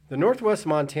The Northwest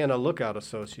Montana Lookout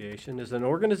Association is an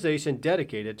organization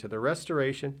dedicated to the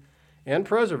restoration and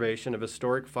preservation of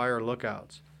historic fire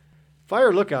lookouts.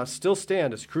 Fire lookouts still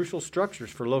stand as crucial structures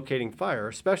for locating fire,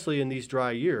 especially in these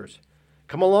dry years.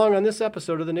 Come along on this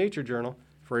episode of the Nature Journal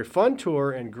for a fun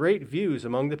tour and great views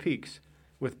among the peaks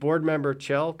with board member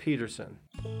Kjell Peterson.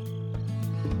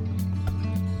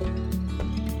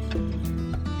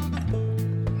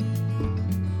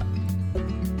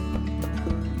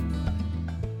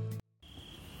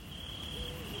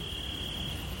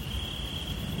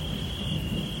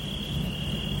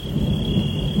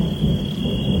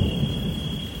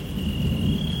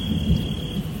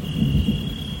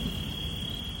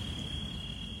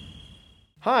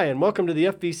 Hi, and welcome to the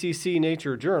FVCC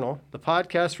Nature Journal, the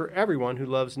podcast for everyone who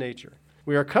loves nature.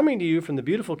 We are coming to you from the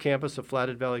beautiful campus of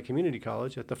Flathead Valley Community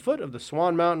College at the foot of the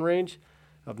Swan Mountain Range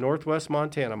of Northwest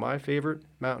Montana, my favorite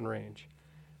mountain range.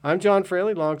 I'm John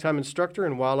Fraley, longtime instructor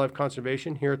in wildlife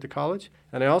conservation here at the college,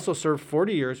 and I also served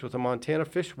 40 years with the Montana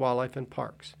Fish, Wildlife, and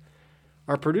Parks.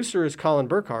 Our producer is Colin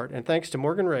Burkhart, and thanks to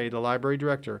Morgan Ray, the library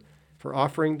director, for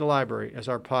offering the library as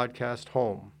our podcast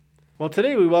home. Well,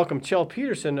 today we welcome Kjell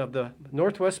Peterson of the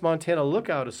Northwest Montana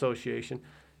Lookout Association.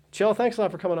 Kjell, thanks a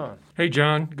lot for coming on. Hey,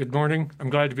 John. Good morning. I'm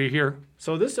glad to be here.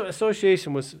 So this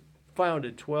association was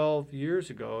founded 12 years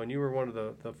ago, and you were one of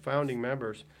the founding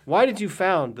members. Why did you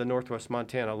found the Northwest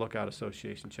Montana Lookout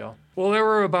Association, Kjell? Well, there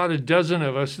were about a dozen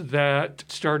of us that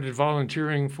started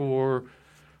volunteering for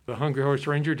the Hungry Horse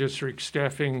Ranger District,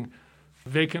 staffing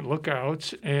vacant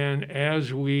lookouts. And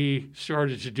as we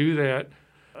started to do that,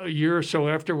 a year or so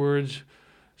afterwards,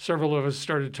 several of us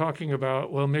started talking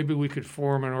about, well, maybe we could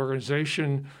form an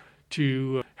organization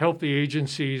to help the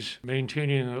agencies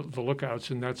maintaining the lookouts,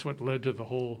 and that's what led to the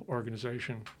whole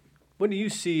organization. What do you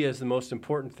see as the most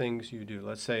important things you do?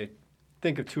 Let's say,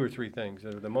 think of two or three things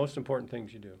that are the most important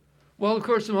things you do. Well, of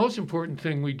course, the most important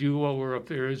thing we do while we're up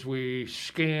there is we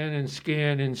scan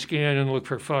and look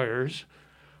for fires.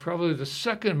 Probably the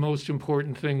second most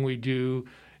important thing we do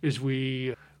is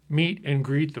we meet and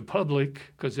greet the public,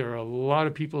 because there are a lot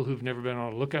of people who've never been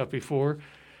on a lookout before,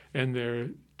 and they're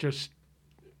just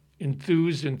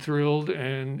enthused and thrilled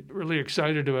and really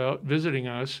excited about visiting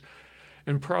us.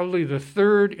 And probably the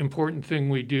third important thing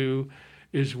we do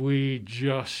is we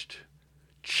just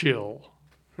chill.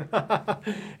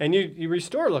 And you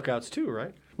restore lookouts too,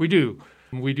 right? We do.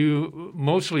 We do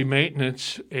mostly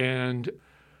maintenance, and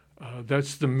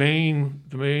that's the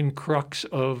main crux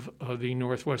of the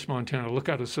Northwest Montana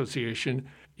Lookout Association,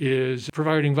 is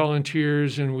providing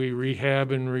volunteers, and we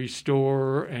rehab and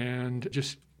restore and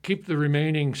just keep the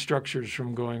remaining structures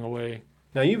from going away.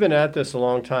 Now, you've been at this a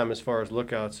long time as far as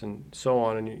lookouts and so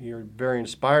on, and you're very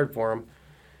inspired for them.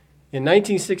 In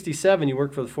 1967, you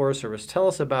worked for the Forest Service. Tell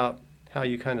us about how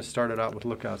you kind of started out with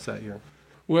lookouts that year.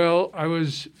 Well, I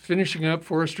was finishing up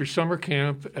Forester Summer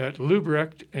Camp at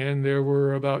Lubrecht, and there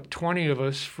were about 20 of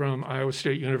us from Iowa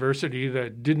State University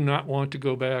that did not want to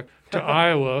go back to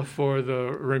Iowa for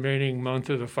the remaining month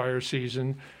of the fire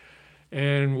season.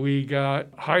 And we got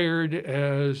hired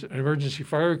as an emergency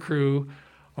fire crew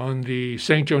on the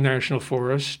St. Joe National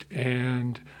Forest.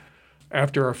 And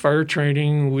after our fire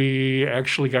training, we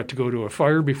actually got to go to a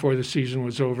fire before the season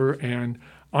was over. And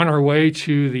on our way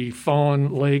to the Fawn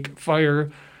Lake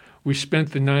fire, we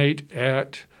spent the night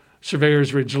at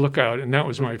Surveyor's Ridge Lookout, and that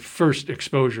was my first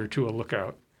exposure to a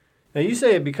lookout. Now, you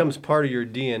say it becomes part of your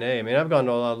DNA. I mean, I've gone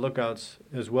to a lot of lookouts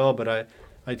as well, but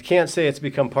I can't say it's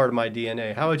become part of my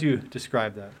DNA. How would you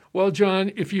describe that? Well,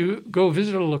 John, if you go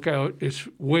visit a lookout, it's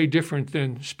way different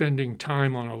than spending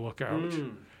time on a lookout.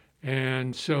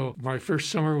 And so my first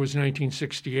summer was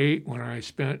 1968 when I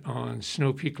spent on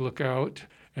Snow Peak Lookout.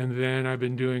 And then I've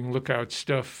been doing lookout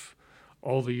stuff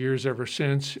all the years ever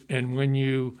since. And when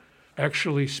you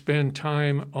actually spend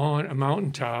time on a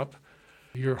mountaintop,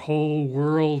 your whole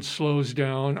world slows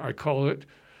down. I call it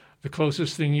the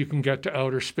closest thing you can get to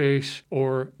outer space,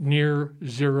 or near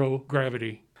zero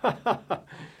gravity.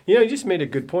 You just made a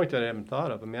good point that I haven't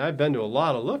thought of. I mean, I've been to a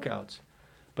lot of lookouts,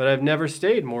 but I've never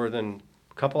stayed more than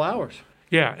a couple hours.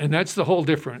 Yeah, and that's the whole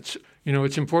difference.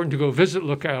 It's important to go visit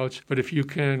lookouts, but if you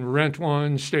can rent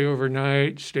one, stay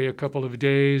overnight, stay a couple of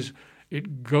days,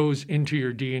 it goes into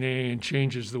your DNA and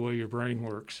changes the way your brain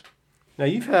works. Now,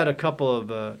 you've had a couple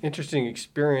of interesting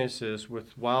experiences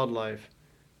with wildlife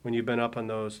when you've been up on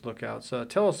those lookouts.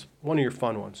 Tell us one of your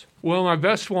fun ones. Well, my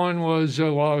best one was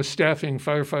while I was staffing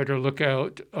Firefighter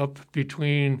Lookout up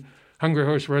between Hungry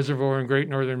Horse Reservoir and Great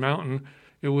Northern Mountain.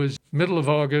 It was middle of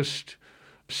August,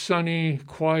 sunny,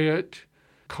 quiet,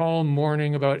 calm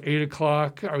morning, about 8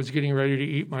 o'clock. I was getting ready to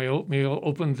eat my oatmeal,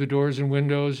 opened the doors and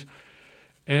windows,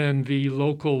 and the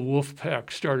local wolf pack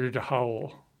started to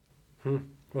howl.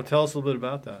 Well, tell us a little bit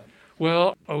about that.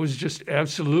 Well, I was just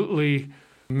absolutely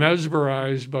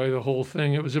mesmerized by the whole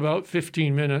thing. It was about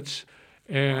 15 minutes,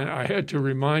 and I had to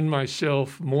remind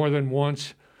myself more than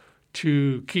once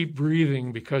to keep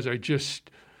breathing because I just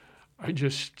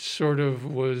sort of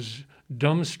was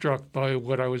dumbstruck by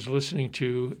what I was listening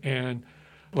to. And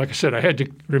like I said, I had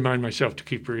to remind myself to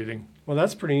keep breathing. Well,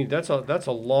 that's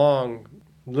a long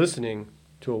listening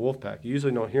to a wolf pack. You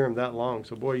usually don't hear them that long.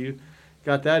 So, boy, you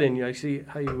got that in you. I see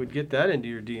how you would get that into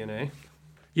your DNA.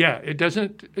 Yeah, it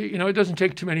doesn't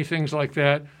take too many things like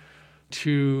that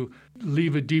to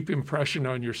leave a deep impression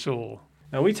on your soul.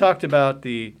 Now, we talked about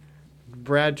the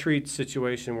Brad Treat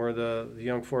situation where the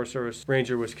young Forest Service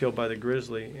ranger was killed by the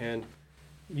grizzly, and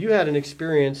you had an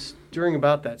experience during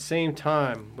about that same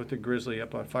time with the grizzly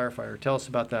up on Firefighter. Tell us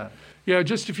about that. Yeah,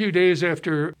 just a few days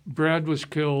after Brad was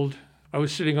killed, I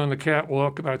was sitting on the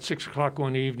catwalk about 6 o'clock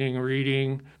one evening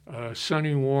reading,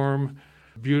 sunny, warm,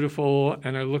 beautiful,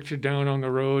 and I looked down on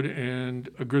the road and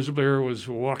a grizzly bear was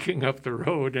walking up the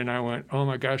road, and I went, oh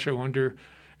my gosh, I wonder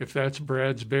if that's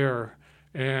Brad's bear.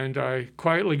 And I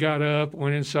quietly got up,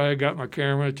 went inside, got my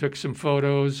camera, took some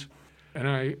photos, and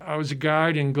I was a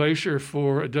guide in Glacier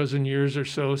for a dozen years or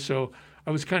so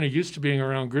I was kind of used to being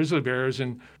around grizzly bears,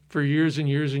 and for years and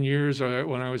years and years,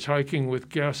 when I was hiking with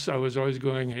guests, I was always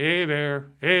going, hey bear,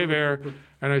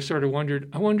 and I sort of wondered,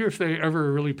 I wonder if they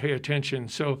ever really pay attention.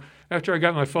 So after I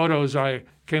got my photos, I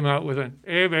came out with an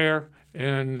hey bear,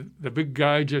 and the big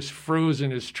guy just froze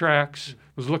in his tracks,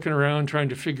 was looking around trying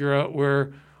to figure out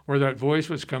where that voice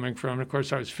was coming from. And of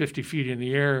course, I was 50 feet in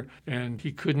the air, and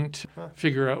he couldn't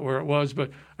figure out where it was.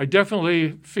 But I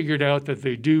definitely figured out that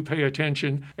they do pay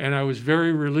attention, and I was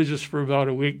very religious for about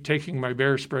a week, taking my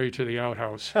bear spray to the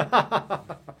outhouse.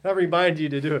 That reminded you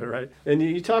to do it, right? And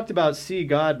you talked about see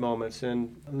God moments,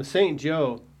 and the St.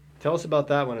 Joe, tell us about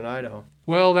that one in Idaho.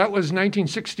 Well, that was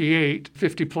 1968,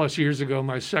 50 plus years ago,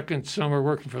 my second summer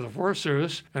working for the Forest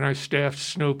Service, and I staffed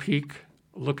Snow Peak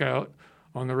Lookout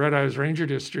on the Red Eyes Ranger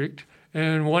District.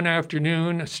 And one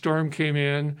afternoon, a storm came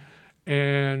in,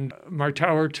 and my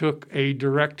tower took a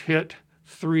direct hit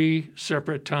 3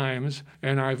 separate times,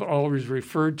 and I've always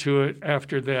referred to it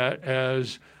after that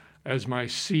as my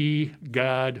see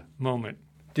God moment.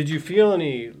 Did you feel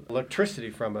any electricity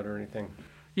from it or anything?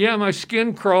 Yeah, my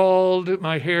skin crawled,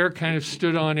 my hair kind of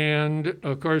stood on end.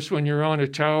 Of course, when you're on a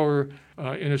tower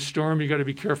in a storm, you got to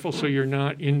be careful so you're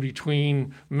not in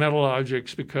between metal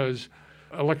objects, because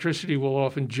electricity will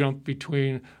often jump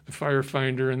between the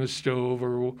firefinder and the stove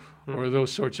or those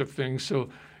sorts of things. So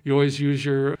you always use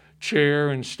your chair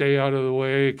and stay out of the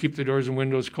way, keep the doors and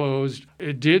windows closed.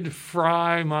 It did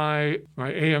fry my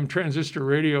AM transistor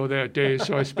radio that day,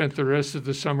 so I spent the rest of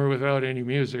the summer without any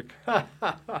music.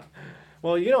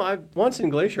 Well, once in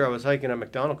Glacier, I was hiking at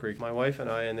McDonald Creek, my wife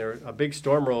and I, and a big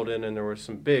storm rolled in, and there was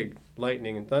some big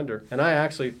lightning and thunder. And I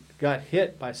actually got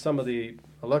hit by some of the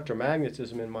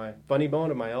electromagnetism in my funny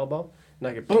bone of my elbow, and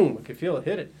I could feel it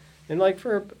hit it. And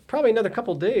for probably another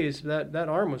couple of days, that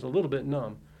arm was a little bit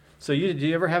numb. So did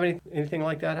you ever have anything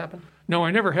like that happen? No, I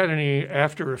never had any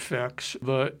after effects,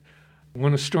 but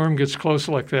when a storm gets close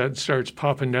like that and starts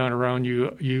popping down around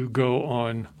you, you go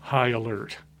on high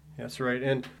alert. That's right.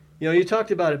 And you talked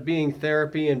about it being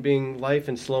therapy and being life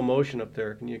in slow motion up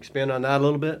there. Can you expand on that a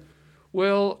little bit?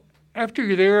 Well, after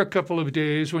you're there a couple of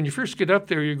days, when you first get up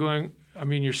there,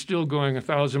 you're still going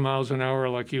 1,000 miles an hour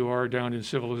like you are down in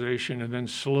civilization, and then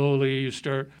slowly you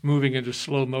start moving into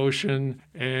slow motion,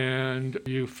 and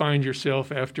you find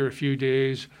yourself after a few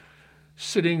days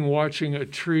sitting watching a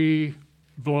tree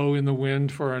blow in the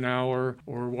wind for an hour,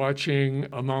 or watching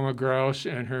a mama grouse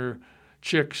and her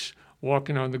chicks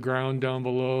walking on the ground down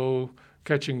below,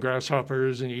 catching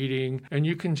grasshoppers and eating, and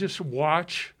you can just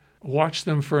watch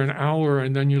them for an hour,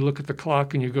 and then you look at the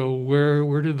clock and you go,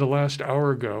 where did the last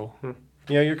hour go?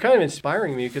 You're kind of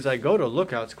inspiring me, because I go to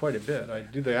lookouts quite a bit. I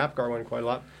do the APGAR one quite a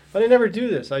lot, but I never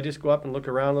do this. I just go up and look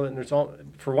around a little bit,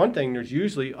 and for one thing, there's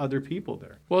usually other people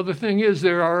there. Well, the thing is,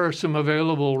 there are some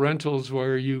available rentals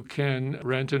where you can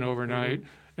rent an overnight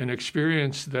and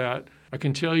experience that. I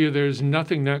can tell you there's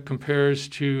nothing that compares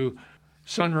to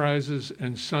sunrises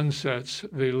and sunsets.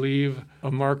 They leave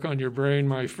a mark on your brain.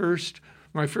 My first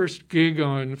gig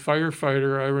on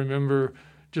Firefighter, I remember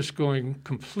just going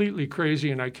completely crazy,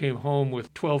 and I came home with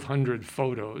 1,200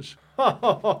 photos.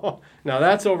 Now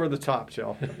that's over the top,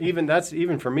 Joe.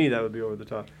 Even for me, that would be over the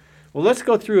top. Well, let's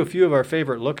go through a few of our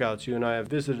favorite lookouts you and I have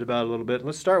visited about a little bit.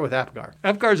 Let's start with APGAR.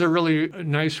 APGAR is a really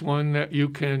nice one that you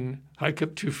can hike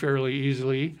up to fairly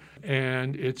easily,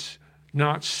 and it's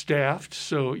not staffed,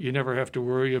 so you never have to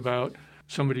worry about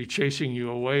somebody chasing you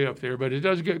away up there. But it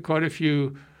does get quite a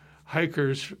few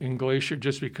hikers in Glacier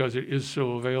just because it is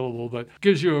so available, but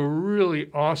gives you a really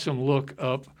awesome look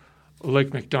up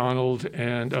Lake McDonald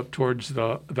and up towards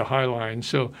the High Line.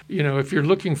 So, if you're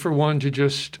looking for one to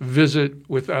just visit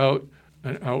without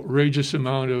an outrageous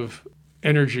amount of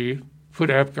energy, put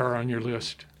Apgar on your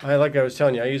list. Like I was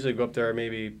telling you, I usually go up there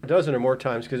maybe a dozen or more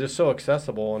times because it's so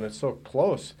accessible and it's so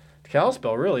close.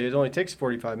 Kalispell, really, it only takes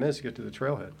 45 minutes to get to the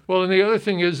trailhead. Well, and the other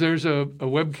thing is there's a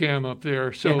webcam up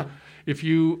there. So if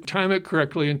you time it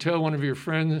correctly and tell one of your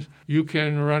friends, you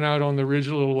can run out on the ridge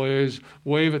a little ways,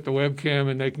 wave at the webcam,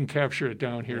 and they can capture it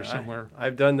down here somewhere.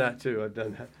 I've done that, too.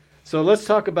 So let's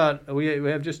talk about, we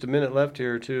have just a minute left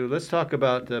here, too. Let's talk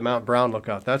about the Mount Brown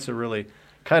Lookout. That's a really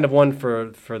kind of one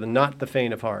for the not the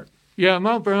faint of heart. Yeah,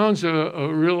 Mount Brown's a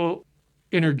real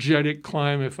energetic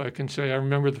climb, if I can say. I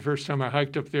remember the first time I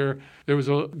hiked up there, there was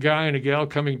a guy and a gal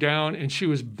coming down, and she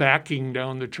was backing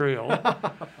down the trail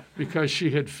because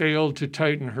she had failed to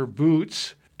tighten her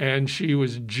boots, and she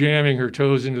was jamming her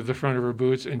toes into the front of her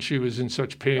boots, and she was in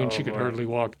such pain she could hardly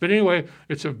walk. But anyway,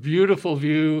 it's a beautiful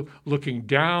view looking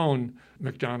down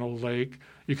McDonald Lake.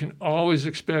 You can always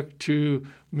expect to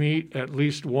meet at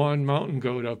least one mountain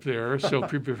goat up there, so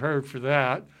be prepared for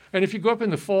that. And if you go up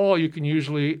in the fall, you can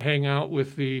usually hang out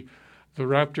with the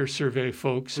Raptor Survey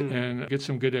folks and get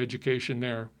some good education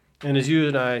there. And as you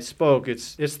and I spoke,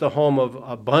 it's the home of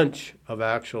a bunch of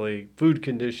actually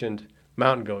food-conditioned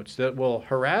mountain goats that will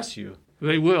harass you.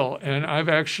 They will, and I've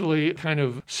actually kind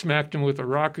of smacked them with a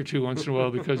rock or two once in a while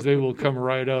because they will come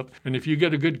right up. And if you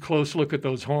get a good close look at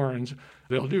those horns,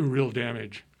 they'll do real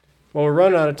damage. Well, we're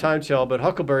running out of time, Chell, but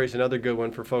Huckleberry is another good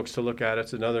one for folks to look at.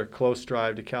 It's another close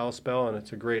drive to Kalispell, and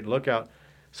it's a great lookout.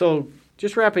 So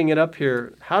just wrapping it up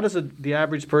here, how does the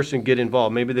average person get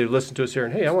involved? Maybe they listen to us here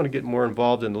and, hey, I want to get more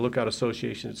involved in the Lookout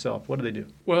Association itself. What do they do?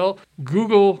 Well,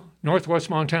 Google Northwest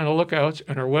Montana Lookouts,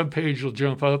 and our webpage will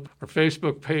jump up. Our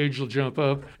Facebook page will jump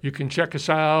up. You can check us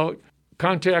out,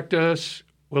 contact us.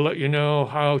 We'll let you know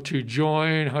how to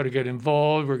join, how to get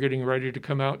involved. We're getting ready to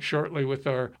come out shortly with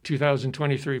our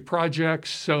 2023 projects.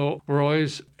 So we're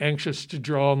always anxious to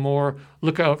draw more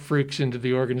lookout freaks into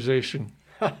the organization.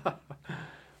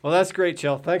 Well, that's great,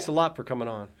 Chell. Thanks a lot for coming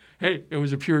on. Hey, it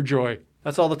was a pure joy.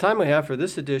 That's all the time we have for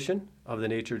this edition of the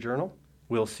Nature Journal.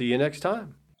 We'll see you next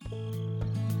time.